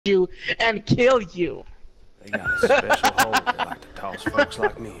you and kill you. They got a special hole they like to toss folks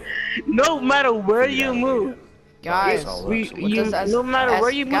like me in. No matter where you move, Guys, no matter where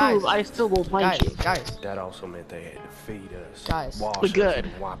you move, I still will find you. Guys, That also meant they had to feed us. Guys. wash We're us, good.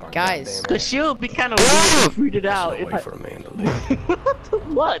 and wipe our Guys. goddamn Cause she would be kind of weird if we did ass. out. There's no way for a man to live.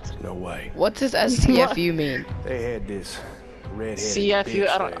 What? No way. what does STFU mean? They had this redheaded CFU?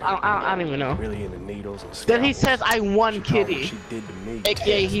 bitch I don't even know. really into needles and Then he scalpels. says, "I won, She told me kitty." She did to me.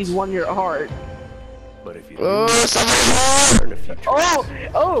 AKA, he's won your heart. But if you Oh, lose, somebody in the future,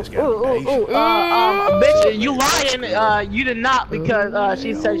 Bitch, you lying, you did not because,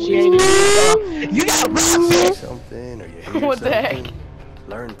 she said she hated you. You got a see something or you hear What the heck? something,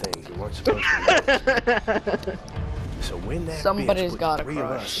 learn things you weren't supposed to know. So when that Somebody's bitch got put a three of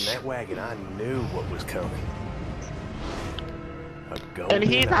crush. us in that wagon, I knew what was coming. A golden And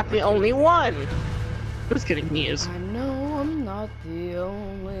he's not the only one. Who's kidding? He is. I know I'm not the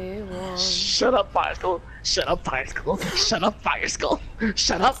only one. Shut up, Fire Skull. Shut up, Fire Skull. Shut up, Fire Skull.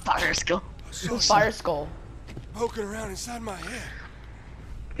 Shut up, Fire Skull. Who's Fire Skull? Poking around inside my head.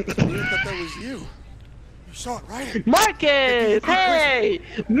 I thought that was you. You saw it, right? Marcus! Hey!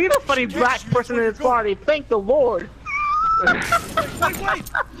 Meet a funny black person in this party. Thank the Lord.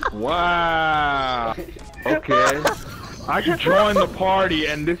 Wait! Wow. Okay. I can join the party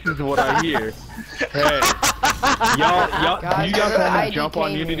and this is what I hear. Hey. Y'all, Guys, you guys want ID to jump on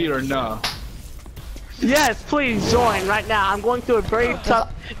came Unity in. or no? Yes, please join right now. I'm going through a very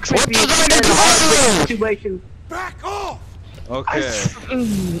tough, creepy, and hard situation. Back off! Okay.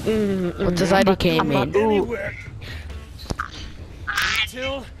 What does ID mean? Anywhere.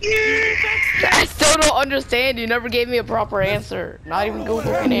 Until I still don't understand. You never gave me a proper answer. Not even Google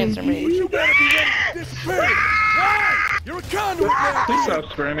can answer me. you better be ready to disappear. Why? You're a conduit now. Please stop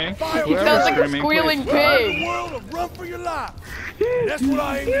screaming. He sounds like a Screaming, squealing The pig. world will run for your life. That's what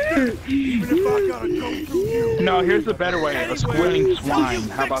I aim to do, even if I gotta go through you. No, here's a better way. A squealing swine.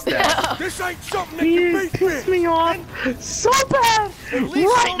 How about that? This ain't something that You can be piss fixed. me off so bad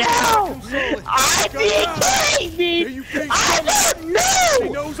right now. I think me. I don't She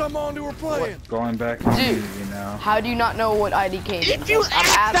know. knows I'm onto her plan. Going back to Dude. Unity now. How do you not know what ID means? If you I'm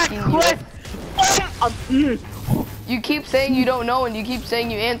ask that asking you. question, You keep saying you don't know, and you keep saying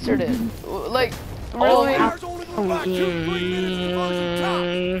you answered it. Like, really? Hours only go by 2-3 minutes at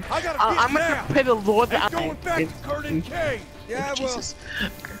time. I gotta get I'm now. gonna pay the Lord that Going back to Curtin Cave. Yeah, well, Jesus.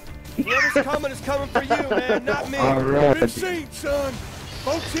 whoever's coming is coming for you, man, not me. Alright. Been seen, son.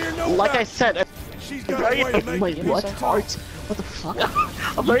 Folks here know Like I about said, She's got a way to make wait, you what? talk. Heart? What the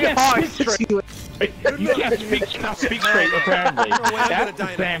fuck? I'm very hard. You can't speak straight, apparently. That's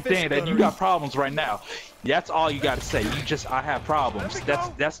the same thing, that you got problems right now. That's all you gotta say. I have problems.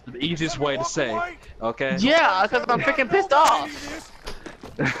 That's the easiest way to say, okay? Yeah, because I'm freaking pissed off.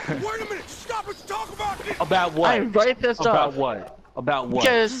 Wait a minute, stop and talk about this. About what? I'm very pissed About off. what? About what?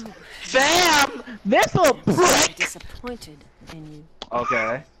 Because, fam, this little prick. Disappointed in you.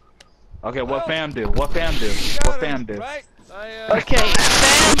 Okay. Okay, what fam do? What fam do? What fam do? Right? Okay,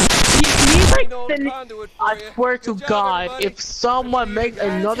 fam, he's like, Old conduit for I you. swear to Good job, God, everybody. if someone makes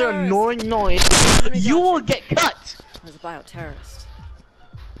another Fantastic. annoying noise, you will get cut. As a bioterrorist.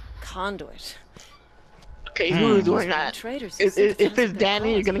 Conduit. Okay, who is doing that? Traitors. If it's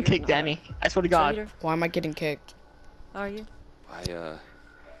Danny, you're gonna kick Danny. I swear to God. Traitor, Why am I getting kicked? are you? I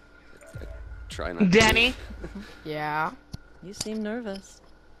try not Danny, Yeah. You seem nervous.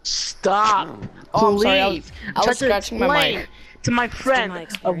 stop. Oh, I'm sorry, Please. I was Try to scratching my explain mic. to my In friend my of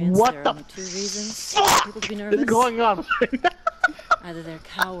experience, what there the are only two reasons fuck people to be is nervous. going on. Either they're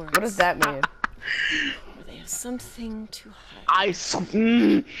cowards, What does that mean? or they have something to hide. I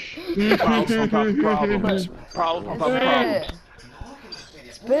Problems on top of problems. Problems on top of problems.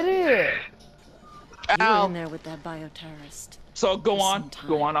 Spit it. You were Ow. in there with that bioterrorist. So go on, Sometime.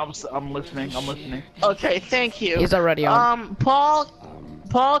 go on. I'm listening. I'm listening. Okay, thank you. He's already on. Paul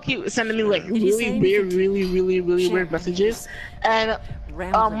keeps sending me like Did he say really weird Share messages, and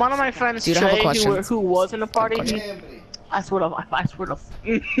one of my friends, Dude, I have a Trey, question. who was in the party, I swear to.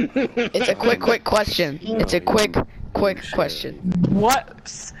 It's a quick question. It's a quick question. What?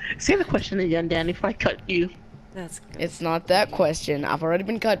 Say the question again, Danny, if I cut you. That's good. It's not that question. I've already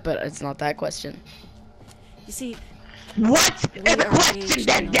been cut, but it's not that question. You see, What we is the are question engaged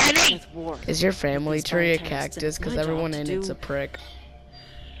then, in a Danny? with war. Is your family These tree a bioterrorists, cactus? it's Because my everyone job in to it's do a prick.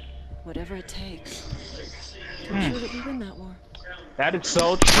 Whatever it takes to ensure that we win that war. That is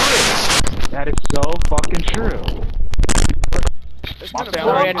so true. That is so fucking true. My Sorry, I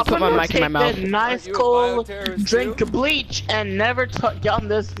family. just put my mic in my mouth. Take that nice Are you a cold bioterrorist drink too? of bleach and never get on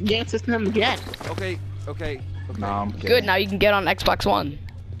this game system again. Okay. No, I'm kidding. Good, now you can get on Xbox One.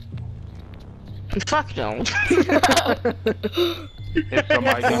 Fuck no. If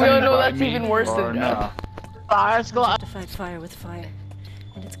somebody We don't know that's even worse than no. Let's go. You have to fight fire with fire.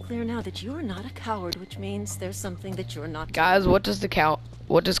 And it's clear now that you're not a coward, which means there's something that you're not Guys, what does cow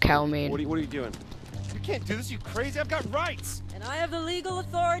mean? What are you doing? You can't do this, you crazy. I've got rights. And I have the legal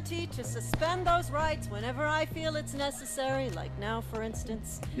authority to suspend those rights whenever I feel it's necessary, like now, for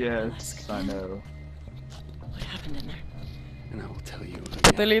instance. Yes, I know. What happened in there? And I will tell you.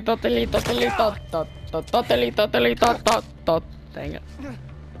 Dang it.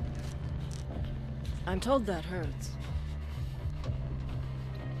 I'm told that hurts.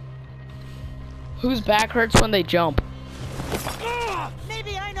 Whose back hurts when they jump?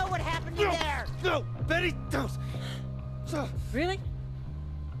 Maybe I know what happened there. No, Betty, don't. Really?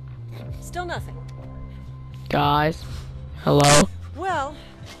 Still nothing. Guys. Hello? Well,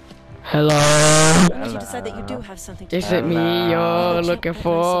 Hello? once you decide that you do have something to Is say. it me you're looking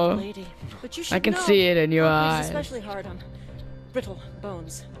for? Lady. But you should I can know, see it in your concrete is eyes. especially hard on brittle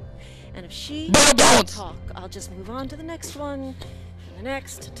bones. And if she Brittle doesn't bones! talk, I'll just move on to the next one, and the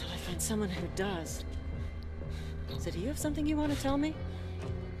next, until I find someone who does. So do you have something you want to tell me?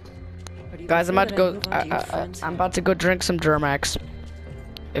 Or do you Guys, I'm prefer about to that I go. move on to your friends? I'm about to go drink some Germax.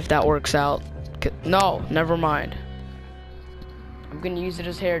 If that works out. No, never mind. I'm gonna use it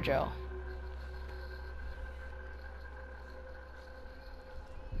as hair gel.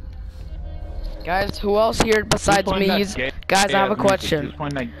 Guys, who else here besides me use? Guys, I have a question.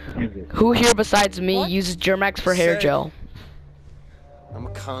 Who here besides me uses Germax for hair gel? I'm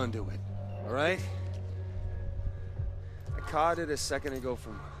a conduit, all right? I caught it a second ago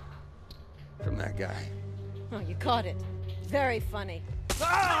from that guy. Oh, you caught it. Very funny.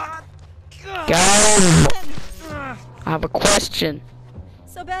 Guys, I have a question.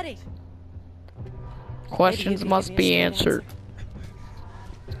 So, Betty. Questions must be answered.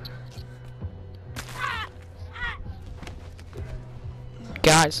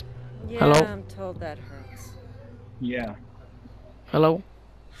 Guys, Yeah, hello? I'm told that hurts. Yeah. Hello?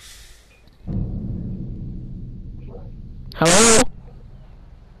 Hello?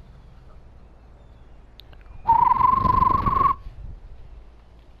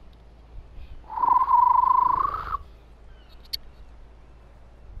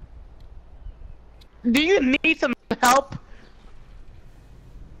 Do you need some help?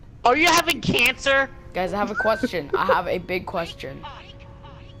 Are you having cancer? Guys, I have a question. I have a big question.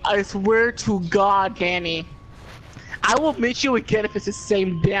 I swear to God, Danny. I will meet you again if it's the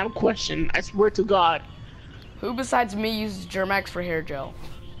same damn question. I swear to God. Who besides me uses Germax for hair gel?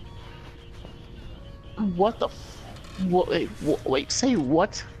 What the wait, say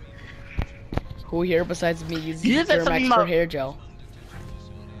what? Who here besides me uses You said something Germax for about- hair gel?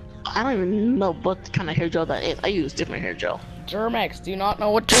 I don't even know what kind of hair gel that is. I use different hair gel. Germax, do you not know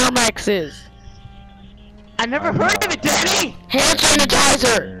what Germax is? I never heard of it, Danny! Hand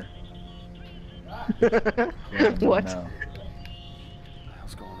sanitizer! What?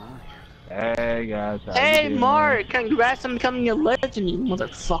 What's going on here? Hey guys. how you Hey, doing? Mark! Congrats on becoming a legend, you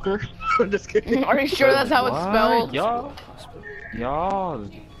motherfucker. I'm just kidding. Are you sure that's how it's What? spelled?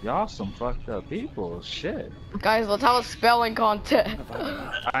 Y'all some fucked up people. Shit. Guys, let's have a spelling contest.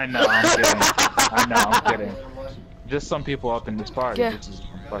 I know, I'm kidding. I know, I'm kidding. Just some people up in this party. Yeah. This is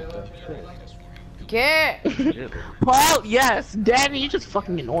some fucked up shit. Get! Shit. Paul, yes. Danny, you're just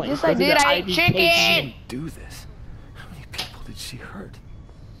fucking annoying. Yes, I did. I ate chicken! Do this. How many people did she hurt?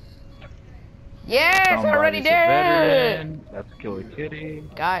 Yes, I already Somebody's a did! veteran. That's Killer Kitty.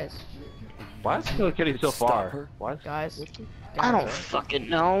 Guys, Why is Killer Kitty so Stop far? her. Why is guys, I don't fucking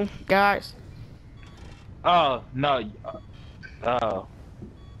know. guys, Oh, no. Oh.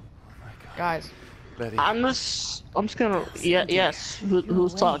 guys. Betty. I'm just gonna, yes.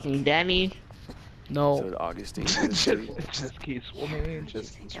 Who's talking? Danny? So No. did Augustine. Just keep swimming.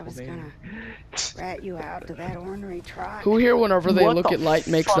 Just keep I was swimming. gonna rat you out to that ornery trot Who here, whenever they What look the at light,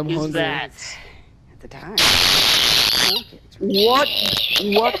 makes fuck them is hungry? that? at the time. What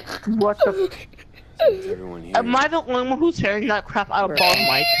the? Is everyone here? Am I the only one who's hearing that crap out of Paul's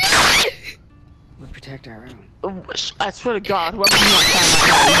mic? We protect our own. I swear to God, whoever's not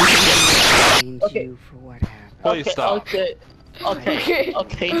trying Blamed you for what happened. Please stop. Okay.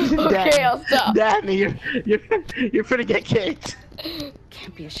 Okay, I'll stop. Danny, you're finna get kicked.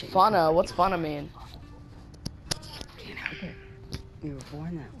 Can't be ashamed. Fauna, what's fauna mean? Can't help it. You were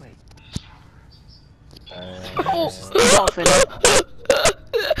born that way. Dolphin.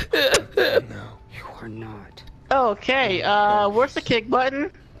 No. You are not. Okay, where's the kick button?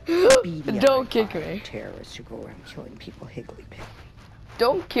 Don't kick me. Terrorists who go around killing people higgly pig.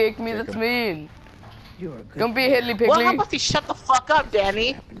 Don't kick me, that's mean. You're a good Don't be a hiddly Well, how piggly. about you shut the fuck up,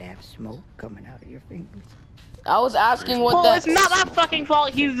 Danny? happen to have smoke coming out of your fingers. I was asking what Well, that. it's not my fucking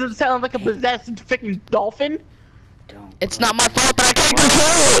fault. He's sounding like a possessed freaking dolphin. Don't. It's not my fault that I can't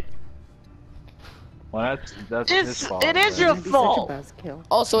control it. Well, that's his fault. It is right? your Don't be fault. such a buzzkill.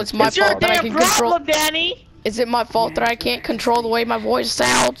 Also, it's my It's your fault that I damn can control. problem, Danny. Is it my fault that I can't control the way my voice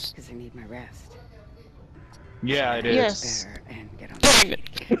sounds? Because I need my rest. Yeah, it is. Yes. Better and get on Dang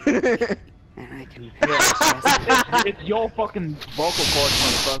it. and I can. It's your fucking vocal cords,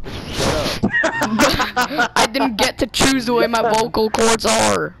 motherfucker. Shut up. I didn't get to choose the way my vocal cords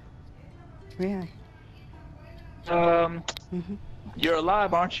are. Really? You're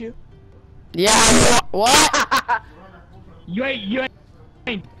alive, aren't you? Yeah. What? You ain't.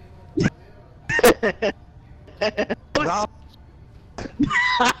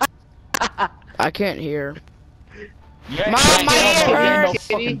 I can't hear. You ain't Mom, my ear hurts.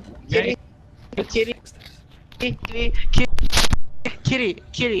 Kitty, kitty,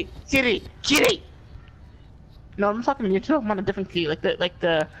 kitty, kitty, kitty. No, I'm talking to you too. I'm on a different kitty, like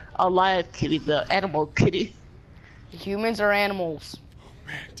the alive kitty, the animal kitty. Humans are animals,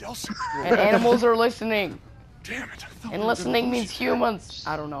 Man, Delson. and animals are listening. Damn it. I thought And we were listening gonna means lose you. humans.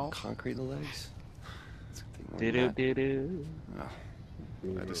 I don't know. Concrete legs. Do-do-do-do.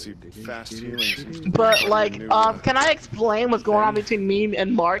 I had to see fast healing. But like, can I explain what's going on between me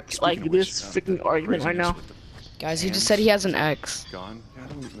and Mark? Like Speaking of this which, freaking argument right now. Guys, he just said he has an ex. Gone? I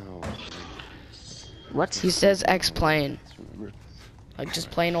don't know. What? He says ex plain. Remember, Like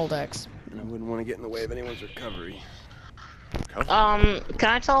just plain old ex. I wouldn't want to get in the way of anyone's recovery. Can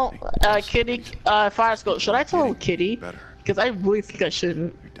I tell Kitty, Fire Skull, should I tell Kitty? Better. Because I really think I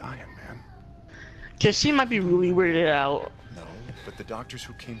shouldn't. You're dying, man. Because she might be really weirded out. No, but the doctors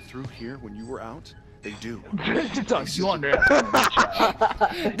who came through here when you were out, they do. You underestimate my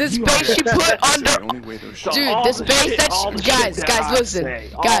child. The space she put It's the under. only way those So Dude, all the the space shit- that all the she, shit guys, that guys, I listen, say,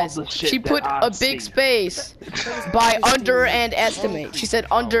 all guys, the shit she that put I a big see. space by under and estimate. She said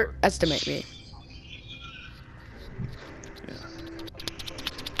underestimate me.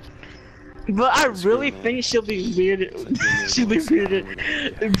 But I really think she'll be weirded. She'll be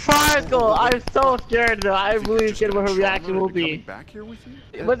weirded. Fire Skull, I'm so scared though. I'm really scared what her reaction will be. Back here with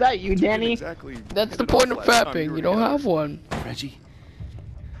you? Was that you, Danny? Exactly. That's the Hit it off point of last time fapping. were You don't together. have one. Reggie,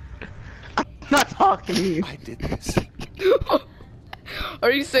 I'm not talking to you. I did this.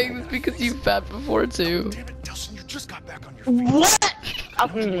 Are you saying this because you fapped before too? Damn it, Delson, you just got back on your feet. What?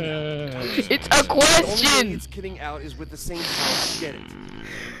 It's a The only way question. it's getting out is with the same power. Get it?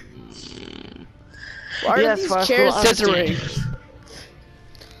 Why are Yes, these Fire chairs Skull, I scissoring?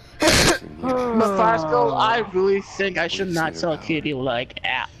 But Fire Skull, I really think I should not tell Kitty like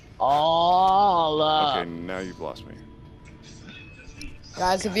at all. Okay, now you've lost me.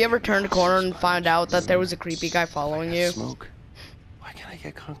 Guys, have you ever turned a corner and found out that there was a creepy guy following you? Smoke. Why can't I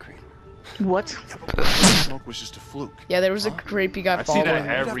get concrete? What? Smoke was just a fluke. Yeah, there was a creepy guy I see following that you.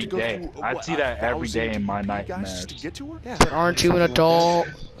 every day. I see that every day in my nightmares. To get to her? Yeah. Aren't you an adult?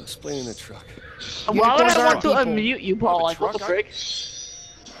 I'll explain in the truck. Why would Unicorns I want aren't to people. unmute you, Paul? Like, what the frick?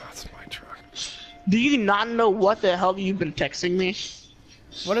 That's my truck. Do you not know what the hell you've been texting me?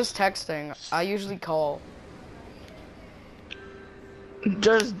 What is texting? I usually call.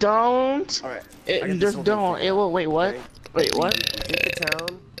 Just don't. All right. I got this Just whole don't. thing It will. Wait, what? Okay. Wait, what? We hit the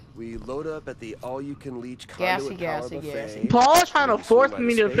town. We load up at the all-you-can-leach conduit Gassy, power gassy, buffet. gassy. Paul's trying to We swing force by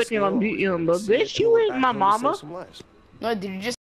me the to space freaking mill. unmute him, We but see if bitch, you we ain't can my go back home to mama. save some lives. No, did you just